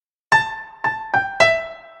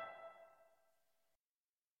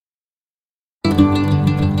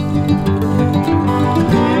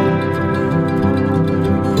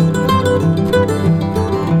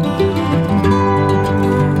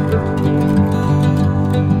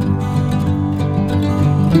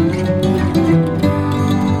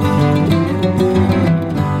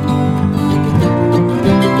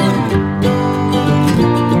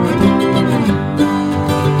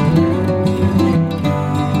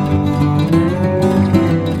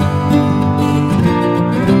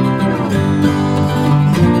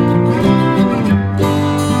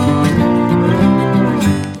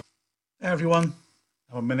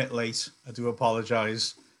minute late. I do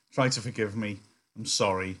apologise. Try to forgive me. I'm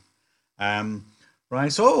sorry.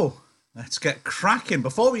 Right, so let's get cracking.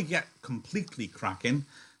 Before we get completely cracking,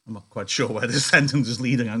 I'm not quite sure where this sentence is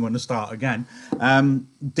leading. I'm going to start again.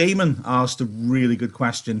 Damon asked a really good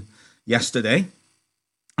question yesterday.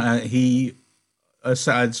 He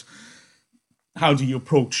said, how do you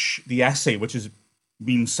approach the essay, which has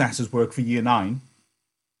been set as work for Year 9,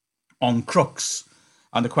 on Crooks?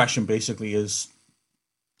 And the question basically is,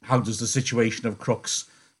 how does the situation of Crooks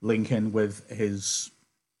link in with his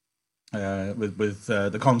with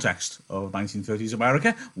the context of 1930s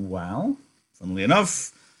America? Well, funnily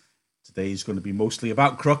enough, today's going to be mostly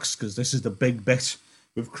about Crooks, because this is the big bit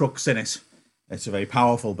with Crooks in it. It's a very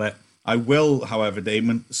powerful bit. I will, however,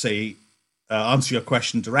 Damon, say answer your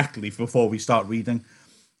question directly before we start reading.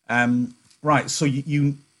 Right, so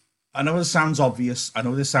you I know this sounds obvious, I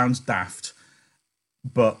know this sounds daft,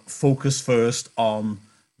 but focus first on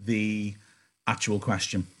the actual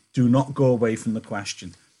question. Do not go away from the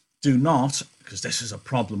question. Do not, because this is a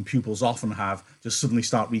problem pupils often have, just suddenly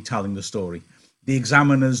start retelling the story. The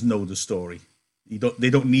examiners know the story. They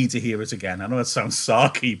don't need to hear it again. I know it sounds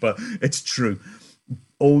sarky, but it's true.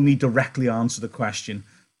 Only directly answer the question.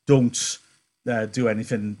 Don't do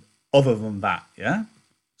anything other than that, yeah?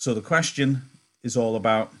 So the question is all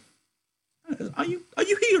about, are you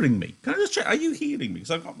hearing me? Can I just check? Are you hearing me?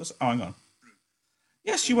 Because I've got this. Oh, hang on.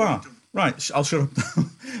 Yes, you are. Right, I'll shut up.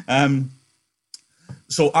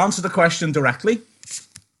 So answer the question directly.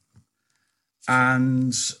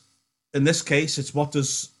 And in this case, it's what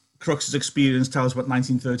does Crooks' experience tell us about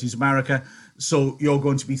 1930s America? So you're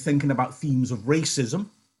going to be thinking about themes of racism,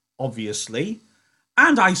 obviously,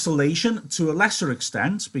 and isolation to a lesser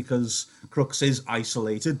extent, because Crooks is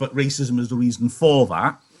isolated, but racism is the reason for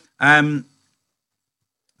that.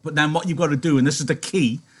 But then what you've got to do, and this is the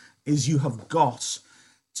key, is you have got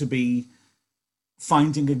to be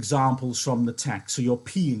finding examples from the text. So you're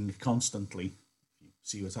peeing constantly.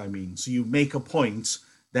 See what I mean? So you make a point,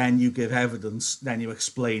 then you give evidence, then you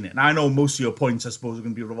explain it. And I know most of your points, I suppose, are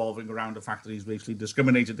going to be revolving around the fact that he's racially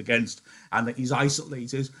discriminated against and that he's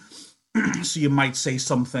isolated. So you might say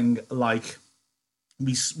something like,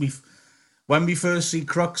 when we first see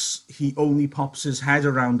Crooks, he only pops his head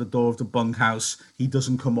around the door of the bunkhouse. He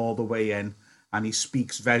doesn't come all the way in, and he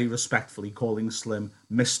speaks very respectfully, calling Slim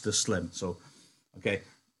Mr. Slim. So, okay,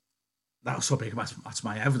 that's so big. That's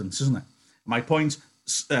my evidence, isn't it? My point,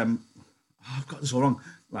 I've got this all wrong.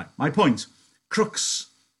 Right, my point, Crooks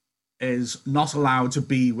is not allowed to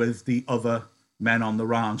be with the other men on the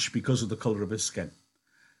ranch because of the colour of his skin.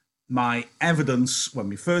 My evidence, when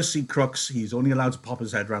we first see Crooks, he's only allowed to pop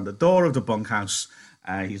his head around the door of the bunkhouse.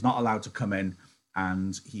 He's not allowed to come in,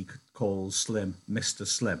 and he calls Slim Mr.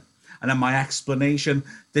 Slim. And then my explanation,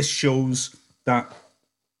 this shows that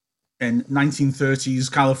in 1930s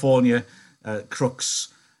California, Crooks,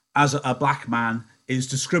 as a black man, is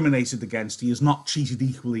discriminated against. He is not treated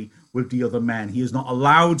equally with the other men. He is not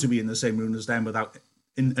allowed to be in the same room as them without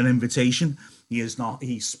an invitation. He is not.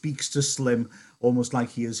 He speaks to Slim almost like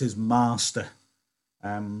he is his master.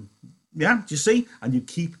 Yeah, do you see? And you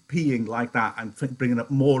keep peeing like that and bringing up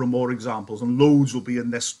more and more examples, and loads will be in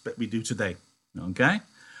this bit we do today. Okay?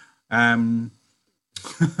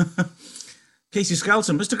 Casey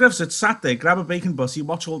Skelton, Mr. Griffiths, it's Saturday. Grab a bacon butty,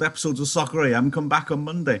 watch all the episodes of Soccer AM, come back on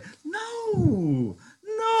Monday. No!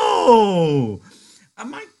 I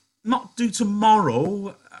might not do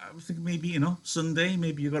tomorrow. I was thinking maybe, Sunday.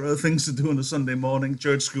 Maybe you've got other things to do on a Sunday morning,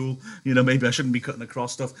 church, school. Maybe I shouldn't be cutting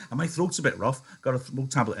across stuff. And my throat's a bit rough. Got a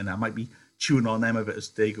throat tablet in there. I might be chewing on them a bit as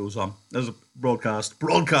the day goes on. There's a broadcast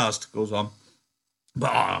goes on.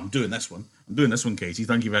 But I'm doing this one. Katie.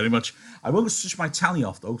 Thank you very much. I will switch my tally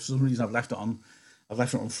off, though. For some reason, I've left it on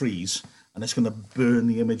freeze. And it's going to burn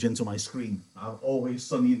the image into my screen. I'll Always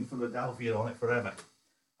Sunny in Philadelphia on it forever.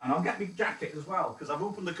 And I'll get my jacket as well, because I've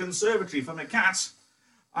opened the conservatory for my cat.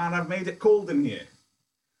 And I've made it cold in here.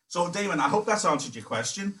 So, Damon, I hope that's answered your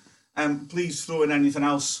question. Please throw in anything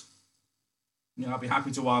else. I'll be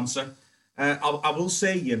happy to answer. I will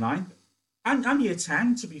say Year 9 and Year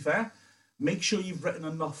 10, to be fair. Make sure you've written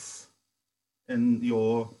enough in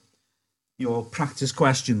your practice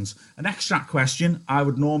questions. An extract question I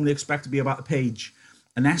would normally expect to be about a page.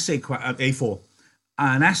 An essay, A4.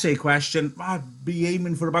 An essay question, I'd be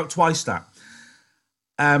aiming for about twice that.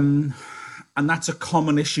 And that's a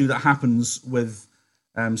common issue that happens with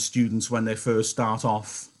students when they first start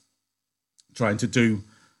off trying to do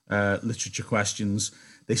literature questions.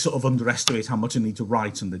 They sort of underestimate how much they need to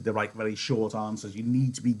write, and they write very short answers. You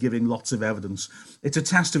need to be giving lots of evidence. It's a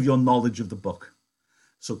test of your knowledge of the book.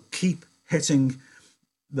 So keep hitting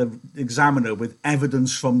the examiner with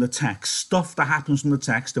evidence from the text, stuff that happens from the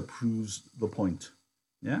text that proves the point.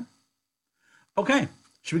 Yeah? Okay,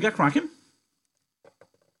 should we get cracking?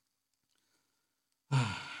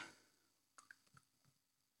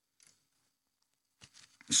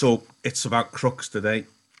 So it's about Crooks today.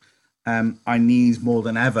 I need more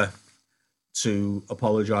than ever to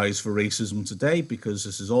apologise for racism today, because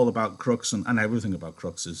this is all about Crooks, and everything about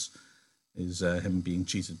Crooks is him being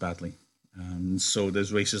treated badly. And so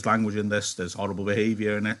there's racist language in this, there's horrible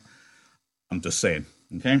behaviour in it. I'm just saying,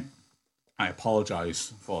 okay? I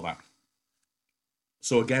apologise for that.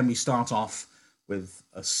 So again, we start off with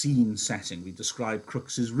a scene setting. We describe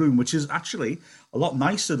Crooks's room, which is actually a lot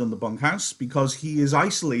nicer than the bunkhouse, because he is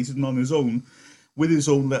isolated and on his own with his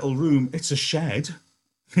own little room. It's a shed.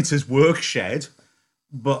 It's his work shed,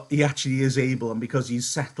 but he actually is able, and because he's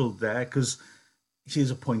settled there, because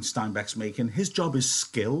here's a point Steinbeck's making, his job is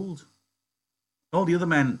skilled. All the other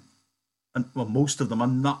men, and well, most of them are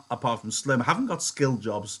not, apart from Slim, haven't got skilled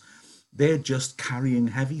jobs. They're just carrying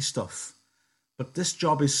heavy stuff. But this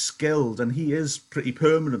job is skilled, and he is pretty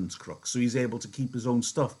permanent, Crooks, so he's able to keep his own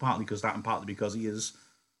stuff, partly because that and partly because he is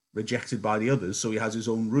rejected by the others, so he has his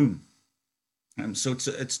own room. So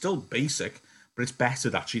it's still basic, but it's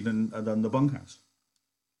better, actually, than the bunkhouse.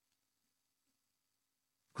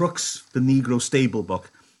 Crooks, the Negro stable buck,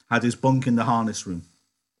 had his bunk in the harness room,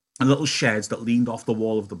 and little sheds that leaned off the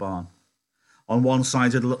wall of the barn. On one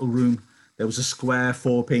side of the little room, there was a square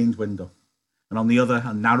 4-paned window, and on the other,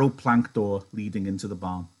 a narrow plank door leading into the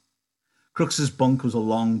barn. Crooks's bunk was a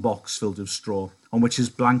long box filled with straw, on which his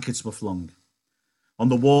blankets were flung. On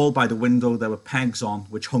the wall by the window, there were pegs on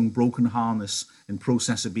which hung broken harness in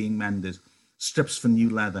process of being mended, strips for new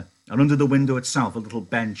leather, and under the window itself, a little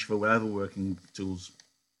bench for leather-working tools,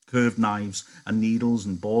 curved knives and needles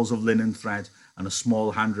and balls of linen thread, and a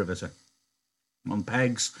small hand riveter. On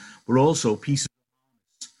pegs were also pieces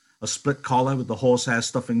of harness, a split collar with the horsehair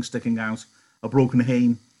stuffing sticking out, a broken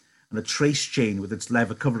hame, and a trace chain with its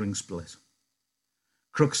leather covering split.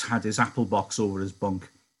 Crooks had his apple box over his bunk,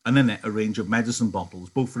 and in it a range of medicine bottles,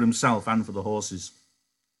 both for himself and for the horses.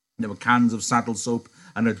 There were cans of saddle soap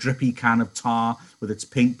and a drippy can of tar with its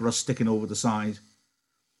paintbrush sticking over the side.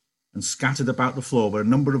 And scattered about the floor were a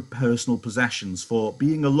number of personal possessions, for,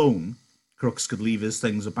 being alone, Crooks could leave his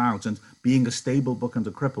things about, and being a stable buck and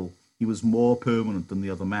a cripple, he was more permanent than the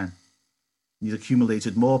other men. He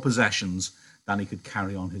accumulated more possessions than he could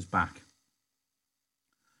carry on his back.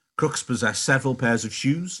 Crooks possessed several pairs of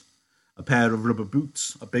shoes, a pair of rubber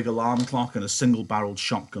boots, a big alarm clock, and a single-barreled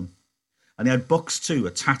shotgun. And he had books too,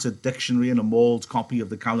 a tattered dictionary and a mauled copy of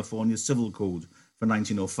the California Civil Code for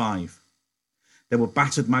 1905. There were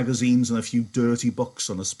battered magazines and a few dirty books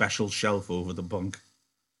on a special shelf over the bunk.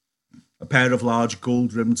 A pair of large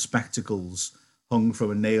gold-rimmed spectacles hung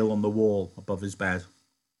from a nail on the wall above his bed.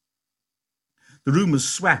 The room was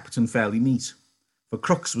swept and fairly neat, for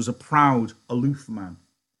Crooks was a proud, aloof man.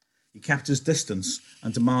 He kept his distance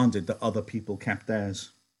and demanded that other people kept theirs.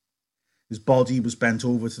 His body was bent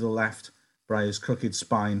over to the left by his crooked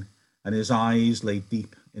spine, and his eyes lay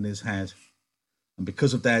deep in his head, and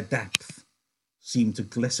because of their depth, seemed to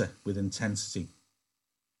glitter with intensity.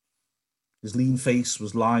 His lean face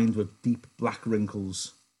was lined with deep black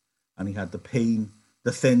wrinkles, and he had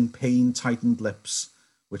the thin, pain-tightened lips,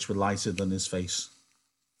 which were lighter than his face.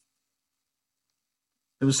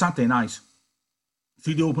 It was Saturday night.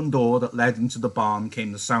 Through the open door that led into the barn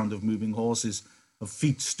came the sound of moving horses, of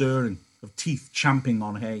feet stirring, of teeth champing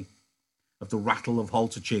on hay, of the rattle of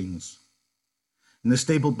halter chains. In the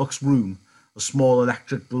stable buck's room, a small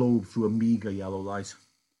electric globe threw a meagre yellow light.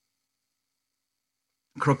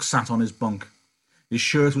 Crooks sat on his bunk. His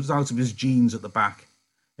shirt was out of his jeans at the back.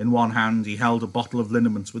 In one hand he held a bottle of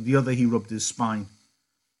liniment, with the other he rubbed his spine.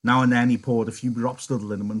 Now and then he poured a few drops of the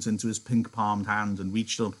liniment into his pink-palmed hand and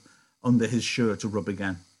reached up under his shirt to rub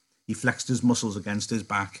again. He flexed his muscles against his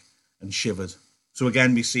back and shivered. So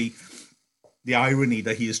again we see the irony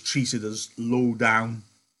that he is treated as low down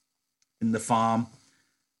in the farm,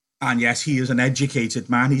 and yet he is an educated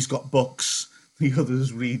man. He's got books. The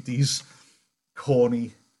others read these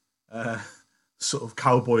corny sort of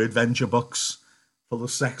cowboy adventure books full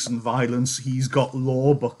of sex and violence. He's got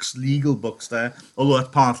law books, legal books there, although that's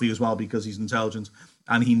partly as well because he's intelligent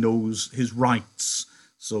and he knows his rights.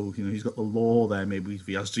 So, he's got the law there, maybe if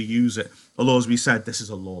he has to use it. Although, as we said, this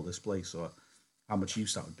is a lawless place, so how much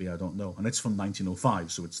use that would be, I don't know. And it's from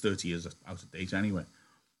 1905, so it's 30 years out of date anyway.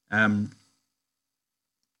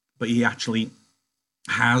 But he actually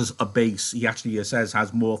has a base. He actually, he says,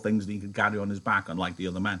 has more things that he can carry on his back, unlike the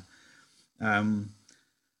other men.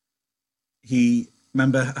 He,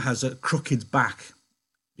 remember, has a crooked back.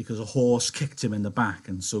 because a horse kicked him in the back,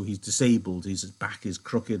 and so he's disabled. His back is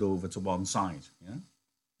crooked over to one side.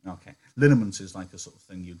 Yeah. Okay. Liniment is like a sort of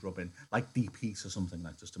thing you'd rub in, like deep heat or something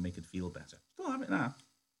like, just to make it feel better. Still have it now.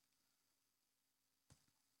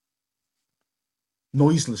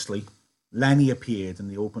 Noiselessly, Lenny appeared in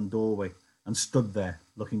the open doorway and stood there,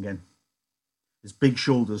 looking in, his big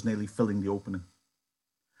shoulders nearly filling the opening.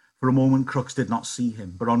 For a moment, Crooks did not see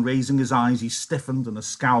him, but on raising his eyes, he stiffened and a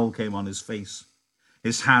scowl came on his face.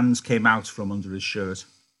 His hands came out from under his shirt.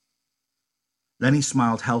 Lenny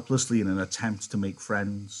smiled helplessly in an attempt to make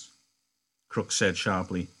friends. Crooks said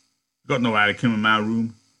sharply, "You got no right to come in my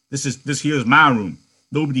room. This here's my room.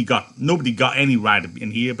 Nobody got any right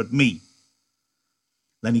in here but me."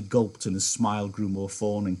 Lenny gulped and his smile grew more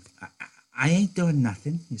fawning. I ain't doing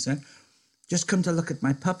nothing, he said. Just come to look at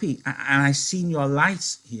my puppy, and I seen your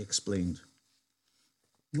lights, he explained.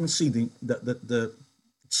 You can see the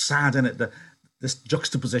sad in it, this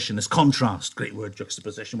juxtaposition, this contrast, great word,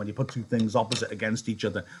 juxtaposition, when you put two things opposite against each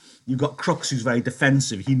other. You've got Crooks, who's very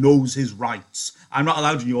defensive. He knows his rights. I'm not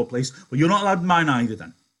allowed in your place, but you're not allowed in mine either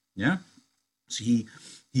then. Yeah? So he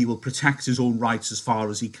will protect his own rights as far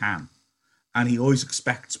as he can. And he always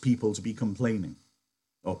expects people to be complaining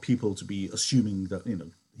or people to be assuming that,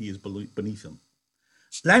 he is beneath him.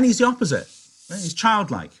 Lenny's the opposite. He's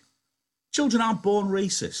childlike. Children aren't born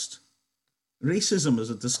racist. Racism is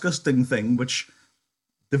a disgusting thing which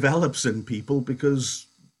develops in people because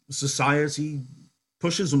society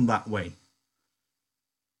pushes them that way.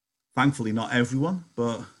 Thankfully, not everyone,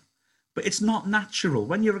 but it's not natural.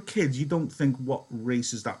 When you're a kid, you don't think what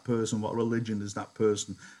race is that person, what religion is that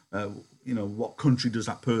person, what country does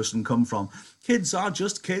that person come from. Kids are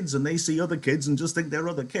just kids, and they see other kids and just think they're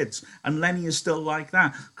other kids. And Lenny is still like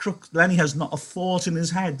that. Lenny has not a thought in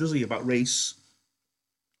his head, does he, about race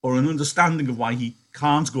or an understanding of why he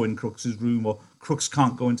can't go in Crooks's room or Crooks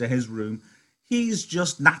can't go into his room. He's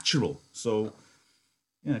just natural. So,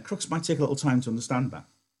 Crooks might take a little time to understand that.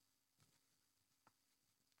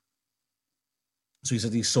 So he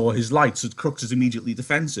said he saw his light, so Crooks is immediately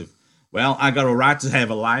defensive. Well, I got a right to have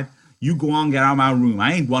a light. You go on, get out of my room.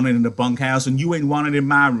 I ain't wanted in the bunkhouse, and you ain't wanted in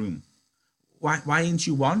my room. Why ain't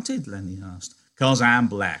you wanted? Lenny asked. 'Cause I'm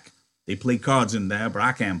black. They play cards in there, but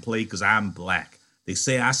I can't play 'cause I'm black. They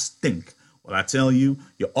say I stink. Well, I tell you,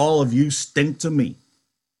 all of you stink to me.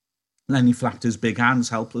 Lenny flapped his big hands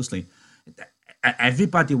helplessly.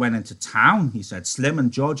 Everybody went into town, he said. Slim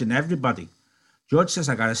and George and everybody. George says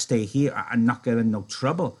I gotta stay here and not get in no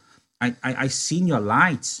trouble. I seen your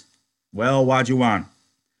light. Well, what do you want?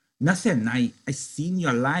 Nothing. I seen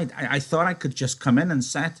your light. I thought I could just come in and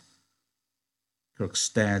sit. Crooks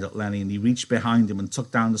stared at Lenny and he reached behind him and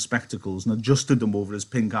took down the spectacles and adjusted them over his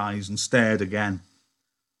pink eyes and stared again.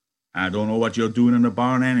 I don't know what you're doing in the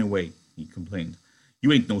barn anyway, he complained.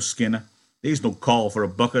 You ain't no Skinner. There's no call for a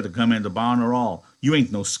bucker to come in the barn at all. You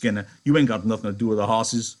ain't no Skinner. You ain't got nothing to do with the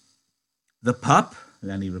horses. The pup,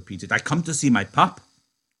 Lenny repeated. I come to see my pup.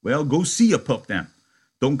 Well, go see your pup then.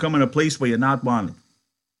 Don't come in a place where you're not wanted.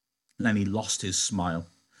 Lenny lost his smile.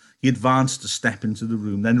 He advanced a step into the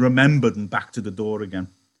room, then remembered and back to the door again.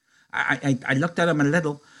 I looked at him a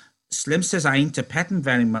little. Slim says I ain't to pet him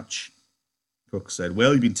very much. Crooks said,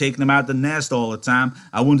 well, you've been taking him out of the nest all the time.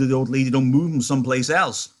 I wonder the old lady don't move him someplace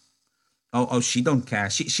else. Oh, she don't care.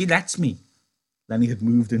 She lets me. Lenny had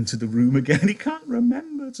moved into the room again. He can't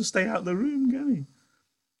remember to stay out of the room, can he?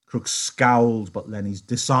 Crooks scowled, but Lenny's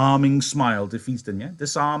disarming smile defeated him, yeah?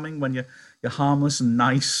 Disarming when you're harmless and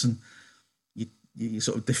nice and you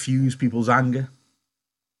sort of diffuse people's anger.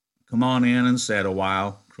 Come on in and sit a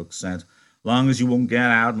while, Crooks said. Long as you won't get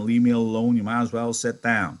out and leave me alone, you might as well sit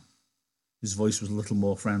down. His voice was a little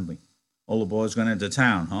more friendly. All the boys going into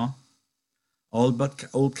town, huh? All but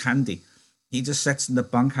old Candy. He just sits in the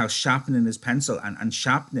bunkhouse sharpening his pencil and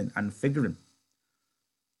sharpening and figuring.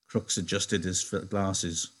 Crooks adjusted his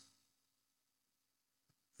glasses.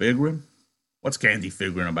 Figuring? What's Candy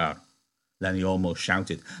figuring about? Lenny almost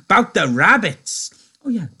shouted. About the rabbits! Oh,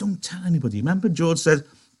 yeah, don't tell anybody. Remember George said,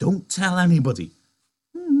 don't tell anybody.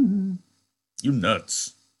 You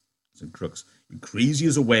nuts, said Crooks. You crazy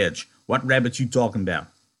as a wedge. What rabbits you talking about?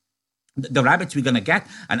 The rabbits we're going to get,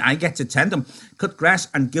 and I get to tend them, cut grass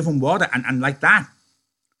and give them water, and like that.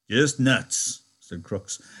 Just nuts, said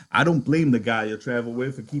Crooks. I don't blame the guy you travel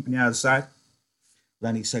with for keeping you out of sight.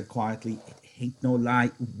 Lenny said quietly, it ain't no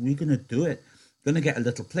lie. We're going to do it. Going to get a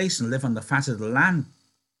little place and live on the fat of the land.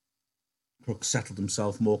 Crooks settled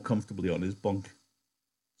himself more comfortably on his bunk.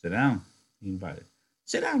 Sit down, he invited.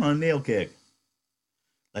 Sit down on a nail keg.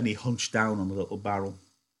 Lenny hunched down on the little barrel.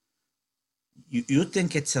 You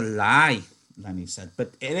think it's a lie, Lenny said,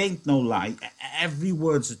 but it ain't no lie. Every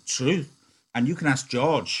word's the truth. And you can ask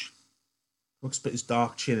George. Crooks put his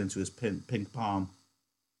dark chin into his pink palm.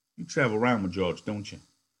 You travel round with George, don't you?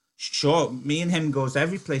 Sure, me and him goes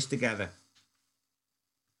every place together.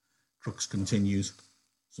 Crooks continues.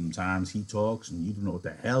 Sometimes he talks and you don't know what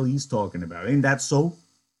the hell he's talking about. Ain't that so?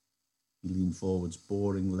 He leaned forwards,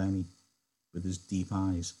 boring Lenny with his deep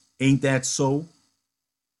eyes. Ain't that so?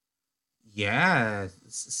 Yeah,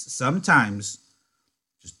 sometimes.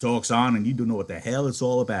 Just talks on and you don't know what the hell it's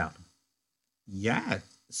all about. Yeah,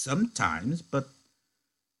 sometimes, but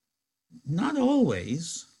not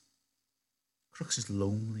always. Crooks is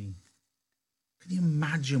lonely. Can you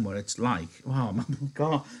imagine what it's like? Oh, my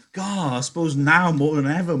God. God, I suppose now more than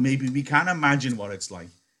ever, maybe we can imagine what it's like.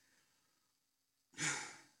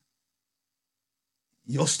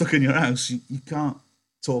 You're stuck in your house. You can't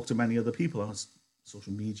talk to many other people. Unless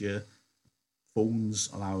social media, phones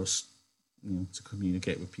allow us, to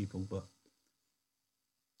communicate with people. But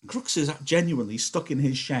Crooks is genuinely stuck in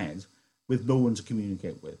his shed with no one to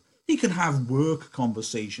communicate with. He can have work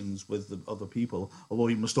conversations with the other people, although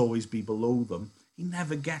he must always be below them. He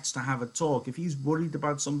never gets to have a talk. If he's worried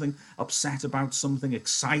about something, upset about something,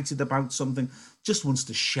 excited about something, just wants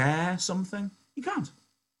to share something, he can't.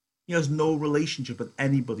 He has no relationship with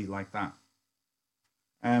anybody like that.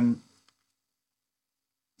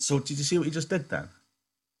 So did you see what he just did then?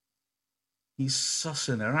 He's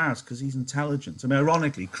sussing her out because he's intelligent. I mean,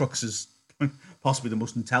 ironically, Crooks is possibly the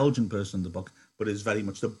most intelligent person in the book, but is very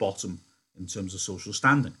much the bottom in terms of social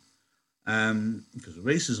standing because of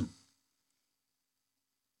racism.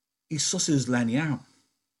 He susses Lenny out.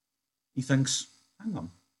 He thinks, hang on,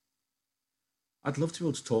 I'd love to be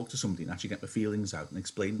able to talk to somebody and actually get my feelings out and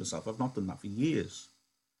explain myself. I've not done that for years.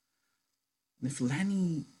 And if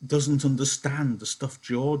Lenny doesn't understand the stuff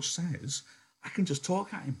George says, I can just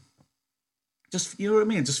talk at him. Just, you know what I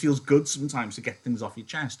mean? It just feels good sometimes to get things off your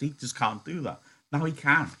chest. He just can't do that. Now he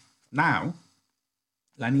can. Now,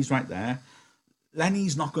 Lenny's right there.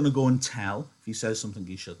 Lenny's not going to go and tell if he says something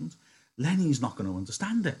he shouldn't. Lenny's not going to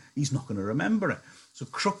understand it. He's not going to remember it. So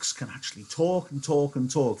Crooks can actually talk and talk and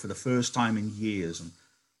talk for the first time in years. And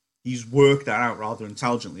he's worked that out rather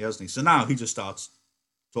intelligently, hasn't he? So now he just starts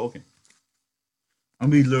talking.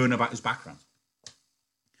 And we learn about his background.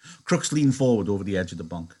 Crooks leaned forward over the edge of the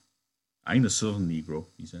bunk. I ain't a southern Negro,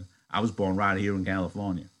 he said. I was born right here in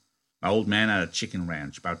California. My old man had a chicken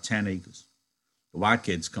ranch, about 10 acres. The white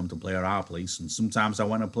kids come to play at our place, and sometimes I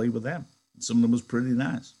went to play with them. And some of them was pretty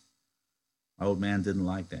nice. My old man didn't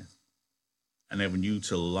like that. I never knew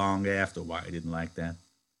till long after why he didn't like that.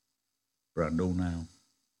 But I know now.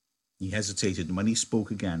 He hesitated, and when he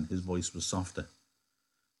spoke again, his voice was softer.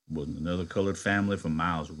 There wasn't another colored family for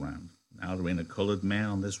miles around. Now there ain't a colored man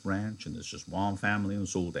on this ranch, and there's just one family and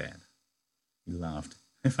soul dad. He laughed.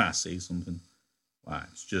 If I say something, why,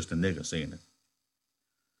 it's just a nigger saying it.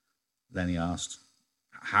 Then he asked,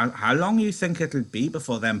 How long you think it'll be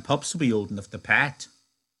before them pups will be old enough to pet?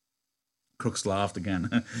 Crooks laughed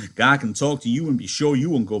again. Guy can talk to you and be sure you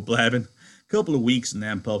won't go blabbing. Couple of weeks and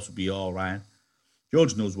them pups will be all right.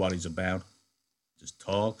 George knows what he's about. Just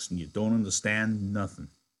talks and you don't understand nothing.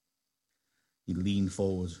 He leaned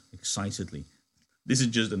forward excitedly. This is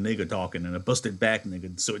just a nigger talking and a busted back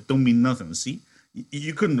nigger, so it don't mean nothing, see?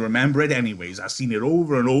 You couldn't remember it anyways. I've seen it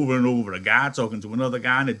over and over and over. A guy talking to another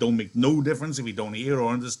guy, and it don't make no difference if he don't hear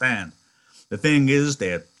or understand. The thing is,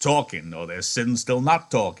 they're talking, or they're sitting still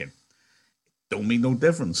not talking. Don't make no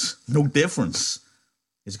difference. No difference.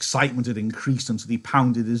 His excitement had increased until he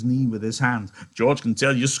pounded his knee with his hand. George can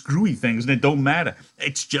tell you screwy things, and it don't matter.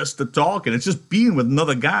 It's just the talking. It's just being with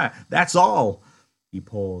another guy. That's all. He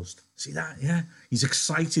paused. See that? Yeah? He's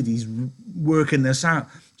excited. He's working this out.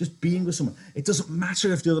 Just being with someone. It doesn't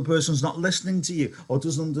matter if the other person's not listening to you or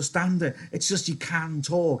doesn't understand it. It's just you can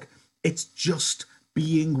talk. It's just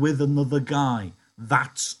being with another guy.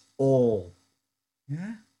 That's all.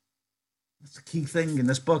 Yeah? That's the key thing in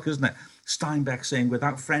this book, isn't it? Steinbeck saying,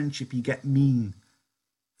 without friendship, you get mean.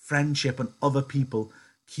 Friendship and other people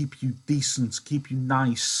keep you decent, keep you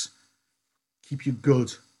nice, keep you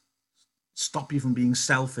good. Stop you from being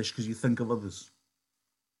selfish because you think of others.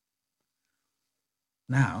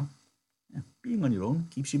 Now, being on your own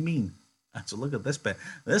keeps you mean. So look at this bit.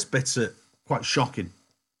 This bit's quite shocking.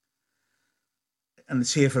 And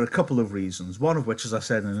it's here for a couple of reasons. One of which, as I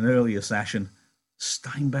said in an earlier session,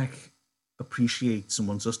 Steinbeck appreciates and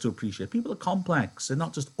wants us to appreciate. People are complex. They're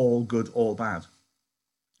not just all good, all bad.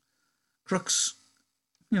 Crooks,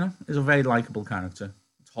 is a very likable character.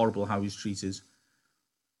 It's horrible how he's treated.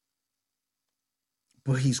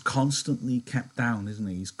 But he's constantly kept down, isn't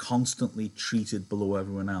he? He's constantly treated below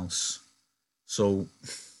everyone else. So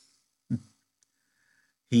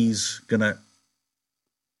he's gonna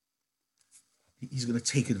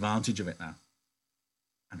take advantage of it now,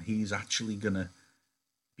 and he's actually gonna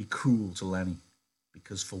be cruel to Lenny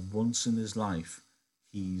because for once in his life,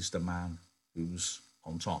 he's the man who's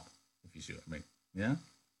on top. If you see what I mean, yeah.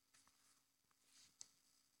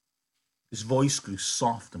 His voice grew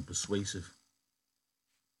soft and persuasive.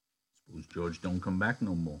 Suppose George don't come back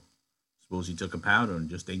no more. Suppose he took a powder and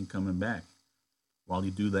just ain't coming back. What'll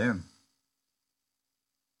you do then?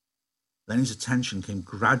 Lenny's attention came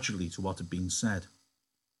gradually to what had been said.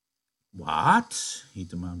 What? He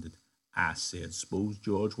demanded. I said, suppose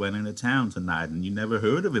George went into town tonight and you never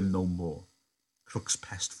heard of him no more. Crooks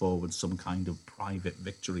pressed forward some kind of private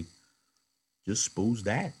victory. Just suppose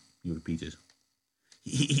that, he repeated.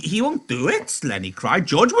 He won't do it, Lenny cried.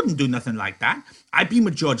 George wouldn't do nothing like that. I've been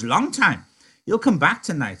with George a long time. He'll come back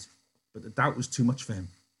tonight. But the doubt was too much for him.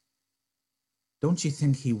 Don't you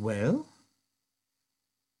think he will?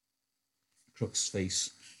 Crook's face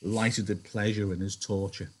lighted with pleasure in his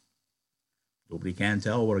torture. Nobody can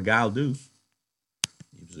tell what a guy'll do,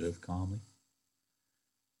 he observed calmly.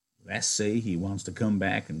 Let's say he wants to come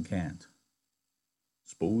back and can't.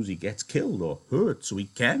 Suppose he gets killed or hurt so he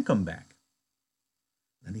can come back.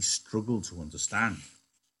 Then he struggled to understand.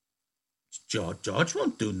 George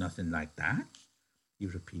won't do nothing like that, he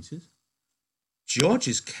repeated. George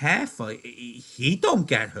is careful. He don't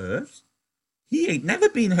get hurt. He ain't never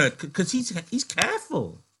been hurt because he's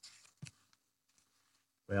careful.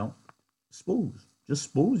 Well, just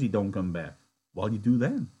suppose he don't come back. What'll you do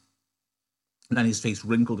then? And then his face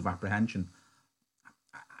wrinkled with apprehension.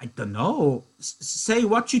 I don't know. Say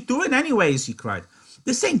what you doing anyways, he cried.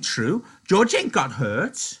 This ain't true. George ain't got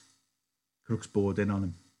hurt. Crooks bored in on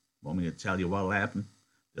him. Want me to tell you what'll happen?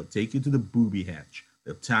 They'll take you to the booby hatch.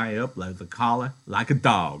 They'll tie you up like the collar, like a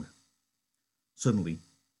dog. Suddenly,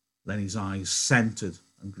 Lenny's eyes centered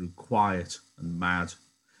and grew quiet and mad.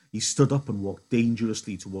 He stood up and walked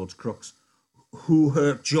dangerously towards Crooks. Who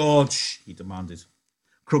hurt George? He demanded.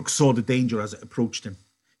 Crooks saw the danger as it approached him.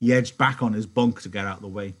 He edged back on his bunk to get out of the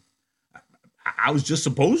way. I was just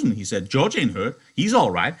supposing, he said. George ain't hurt. He's all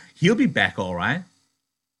right. He'll be back all right.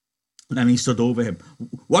 And then he stood over him.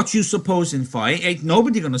 What you supposing for? Ain't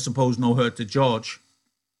nobody going to suppose no hurt to George.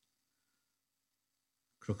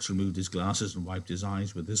 Crooks removed his glasses and wiped his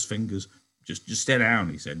eyes with his fingers. Just stay down,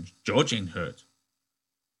 he said. George ain't hurt.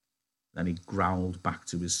 Then he growled back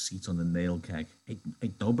to his seat on the nail keg.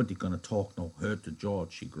 Ain't nobody going to talk no hurt to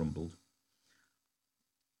George, he grumbled.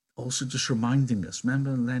 Also just reminding us,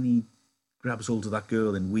 remember Lenny grabs hold of that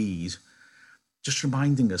girl in Weed, just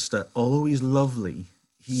reminding us that although he's lovely,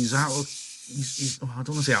 he's I don't want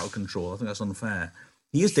to say out of control, I think that's unfair.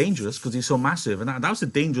 He is dangerous because he's so massive, and that was a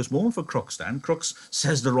dangerous moment for Crooks then. Crooks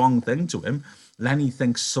says the wrong thing to him. Lenny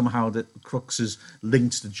thinks somehow that Crooks is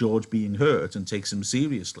linked to George being hurt and takes him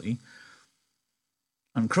seriously.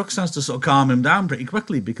 And Crooks has to sort of calm him down pretty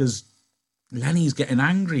quickly because Lenny's getting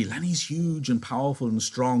angry. Lenny's huge and powerful and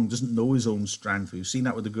strong, doesn't know his own strength. We've seen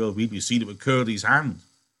that with the girl Weed. We've seen it with Curly's hand.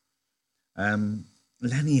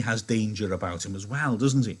 Lenny has danger about him as well,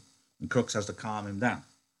 doesn't he? And Crooks has to calm him down.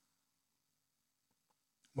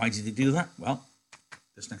 Why did he do that? Well,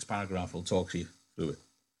 this next paragraph will talk to you through it.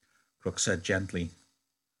 Crooks said gently,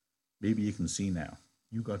 maybe you can see now.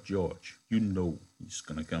 You got George. You know he's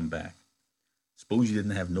going to come back. Suppose you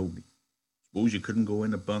didn't have nobody. Suppose you couldn't go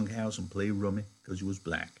in a bunkhouse and play rummy because you was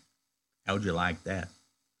black. How'd you like that?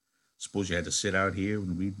 Suppose you had to sit out here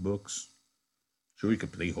and read books. Sure, you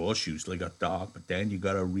could play horseshoes till it got dark, but then you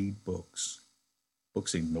gotta read books.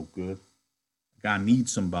 Books ain't no good. A guy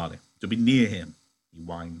needs somebody to be near him, he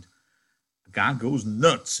whined. A guy goes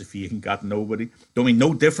nuts if he ain't got nobody. Don't make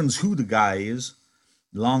no difference who the guy is,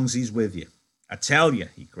 as long as he's with you. I tell you,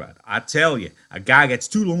 he cried, I tell you, a guy gets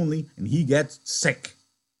too lonely and he gets sick.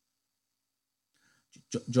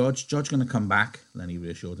 George gonna come back, Lenny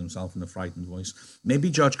reassured himself in a frightened voice. Maybe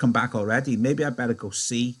George come back already. Maybe I better go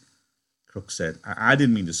see. Crooks said, I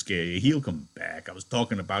didn't mean to scare you. He'll come back. I was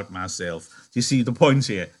talking about myself. Do you see the point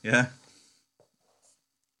here? Yeah?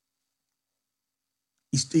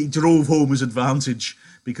 He drove home his advantage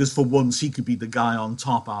because for once he could be the guy on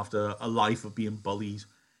top after a life of being bullied.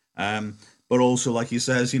 But also, like he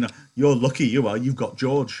says, you're lucky you are. You've got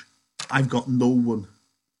George. I've got no one.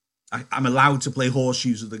 I'm allowed to play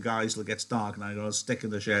horseshoes with the guys till it gets dark and I got to stick in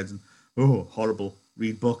the sheds and, horrible,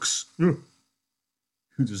 read books. Who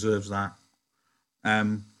deserves that?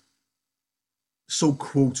 So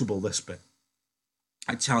quotable, this bit.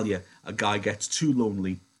 I tell you, a guy gets too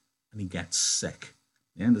lonely and he gets sick.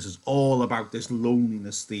 Yeah, and this is all about this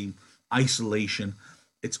loneliness theme, isolation.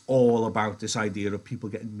 it's all about this idea of people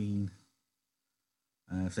getting mean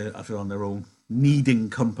if they're on their own, needing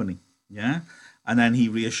company. Yeah. And then he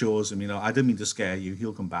reassures him, I didn't mean to scare you.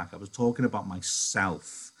 He'll come back. I was talking about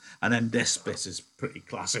myself. And then this bit is pretty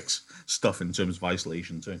classic stuff in terms of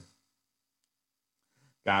isolation too.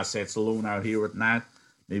 Guy sits alone out here at night,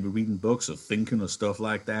 maybe reading books or thinking or stuff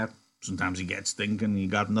like that. Sometimes he gets thinking, he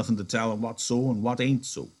got nothing to tell him what's so and what ain't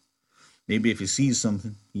so. Maybe if he sees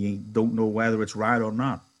something, he don't know whether it's right or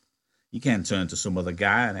not. You can't turn to some other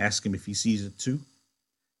guy and ask him if he sees it too.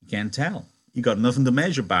 You can't tell. You got nothing to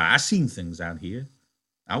measure by. I seen things out here.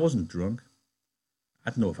 I wasn't drunk.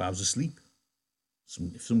 I'd know if I was asleep.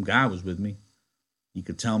 If some guy was with me, he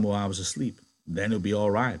could tell me I was asleep. Then it'd be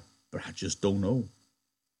all right. But I just don't know.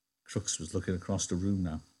 Crooks was looking across the room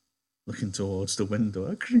now, looking towards the window.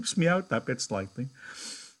 It creeps me out, that bit slightly.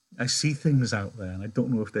 I see things out there, and I don't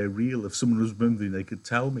know if they're real. If someone was with me, they could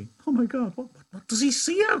tell me. Oh, my God, what does he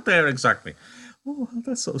see out there exactly? Oh,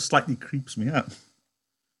 that sort of slightly creeps me out.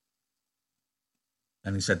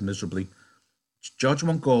 And he said miserably, George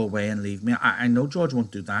won't go away and leave me. I know George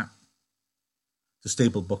won't do that. The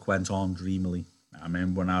stable book went on dreamily. I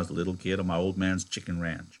remember when I was a little kid on my old man's chicken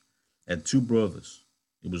ranch. I had 2 brothers.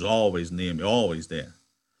 He was always near me, always there.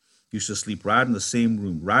 Used to sleep right in the same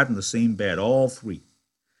room, right in the same bed, all 3.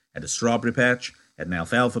 Had a strawberry patch, had an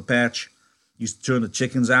alfalfa patch. Used to turn the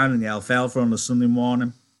chickens out in the alfalfa on a Sunday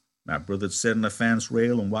morning. My brother'd sit on the fence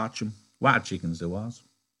rail and watch them. Wild chickens there was.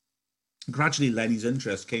 Gradually, Lenny's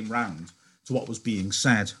interest came round to what was being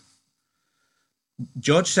said.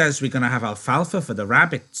 George says we're going to have alfalfa for the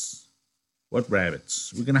rabbits. What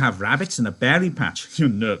rabbits? We're going to have rabbits in a berry patch. You're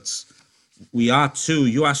nuts. We are too.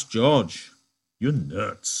 You ask George. You're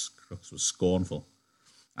nuts. Crooks was scornful.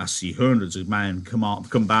 I see hundreds of men come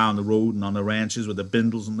by on the road and on the ranches with the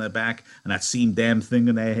bindles on their back and that same damn thing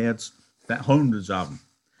in their heads. Hundreds of them.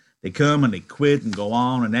 They come and they quit and go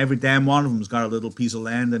on, and every damn one of them's got a little piece of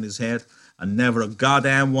land in his head, and never a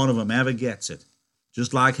goddamn one of them ever gets it.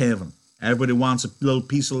 Just like heaven. Everybody wants a little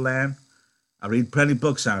piece of land. I read plenty of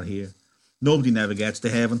books out here. Nobody never gets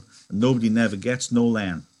to heaven, and nobody never gets no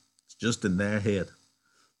land. It's just in their head.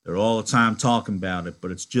 They're all the time talking about it,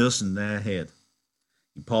 but it's just in their head.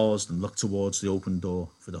 He paused and looked towards the open door,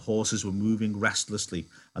 for the horses were moving restlessly,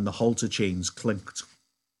 and the halter chains clinked.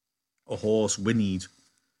 A horse whinnied.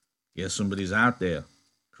 Guess somebody's out there,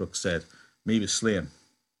 Crooks said. Maybe Slim.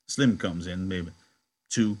 Slim comes in maybe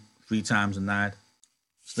 2, 3 times a night.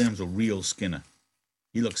 Slim's a real skinner.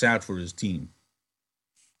 He looks out for his team.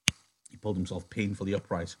 He pulled himself painfully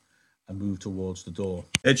upright and moved towards the door.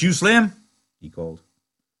 It's you, Slim? He called.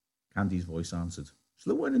 Candy's voice answered.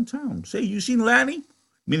 Slim went in town. Say, you seen Lanny? You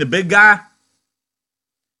mean the big guy?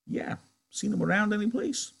 Yeah. Seen him around any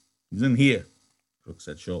place? He's in here, Crooks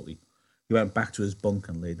said shortly. He went back to his bunk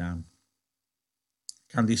and lay down.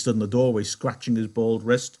 Candy stood in the doorway, scratching his bald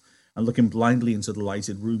wrist and looking blindly into the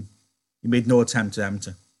lighted room. He made no attempt to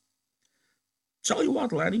enter. Tell you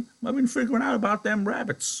what, laddie, I've been figuring out about them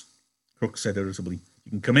rabbits, Crooks said irritably.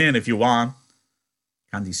 You can come in if you want.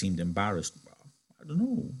 Candy seemed embarrassed. I don't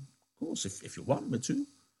know. Of course, if you want me to.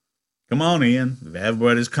 Come on, Ian. If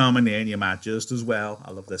everybody's coming in, you might just as well.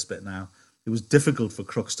 I love this bit now. It was difficult for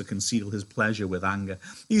Crooks to conceal his pleasure with anger.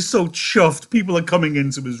 He's so chuffed. People are coming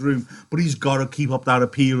into his room, but he's got to keep up that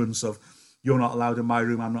appearance of, you're not allowed in my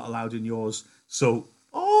room, I'm not allowed in yours. So,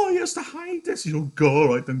 he has to hide this. He'll go,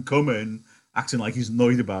 all right, then come in, acting like he's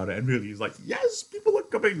annoyed about it. And really, he's like, yes, people are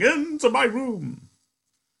coming into my room.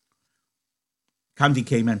 Candy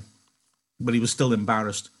came in, but he was still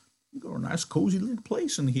embarrassed. You've got a nice, cozy little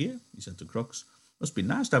place in here, he said to Crooks. Must be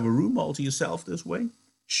nice to have a room all to yourself this way.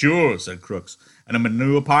 Sure, said Crooks, and a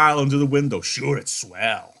manure pile under the window. Sure, it's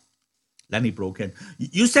swell. Lenny broke in.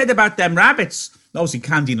 You said about them rabbits. Obviously,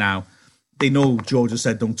 Candy now, they know George has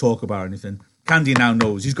said don't talk about anything. Candy now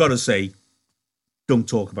knows. He's got to say, don't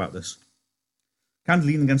talk about this. Candy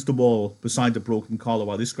leaned against the wall beside the broken collar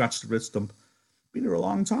while he scratched the wrist stump. Been here a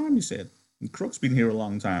long time, he said. And Crooks been here a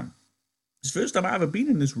long time. It's the first time I've ever been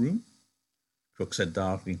in this room. Crooks said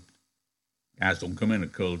darkly. Guys don't come in a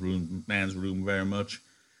cold room, man's room very much.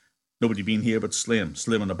 Nobody been here but Slim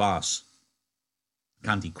and the boss.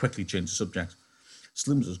 Candy quickly changed the subject.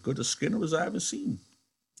 Slim's as good a skinner as I ever seen.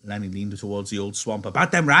 Lenny leaned towards the old swamp.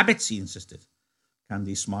 About them rabbits, he insisted.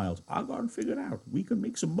 Candy smiled. I got it figured out. We can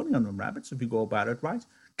make some money on them rabbits if you go about it right.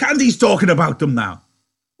 Candy's talking about them now.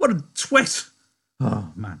 What a twit.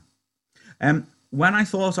 Oh, man. When I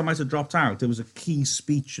thought I might have dropped out, there was a key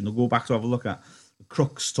speech, and I'll go back to have a look at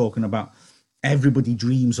Crooks talking about everybody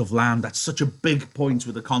dreams of land. That's such a big point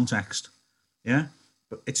with the context. Yeah?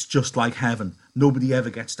 But it's just like heaven. Nobody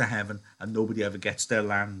ever gets to heaven, and nobody ever gets their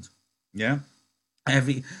land. Yeah,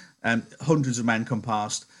 every hundreds of men come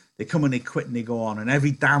past. They come and they quit and they go on, and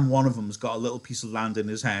every damn one of them's got a little piece of land in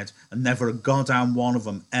his head, and never a goddamn one of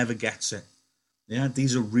them ever gets it. Yeah,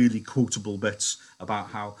 these are really quotable bits about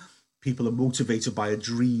how people are motivated by a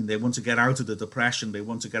dream. They want to get out of the depression. They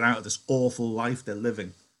want to get out of this awful life they're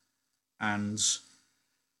living and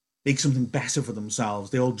make something better for themselves.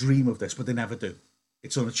 They all dream of this, but they never do.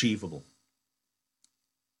 It's unachievable.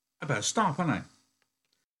 I better stop, haven't I?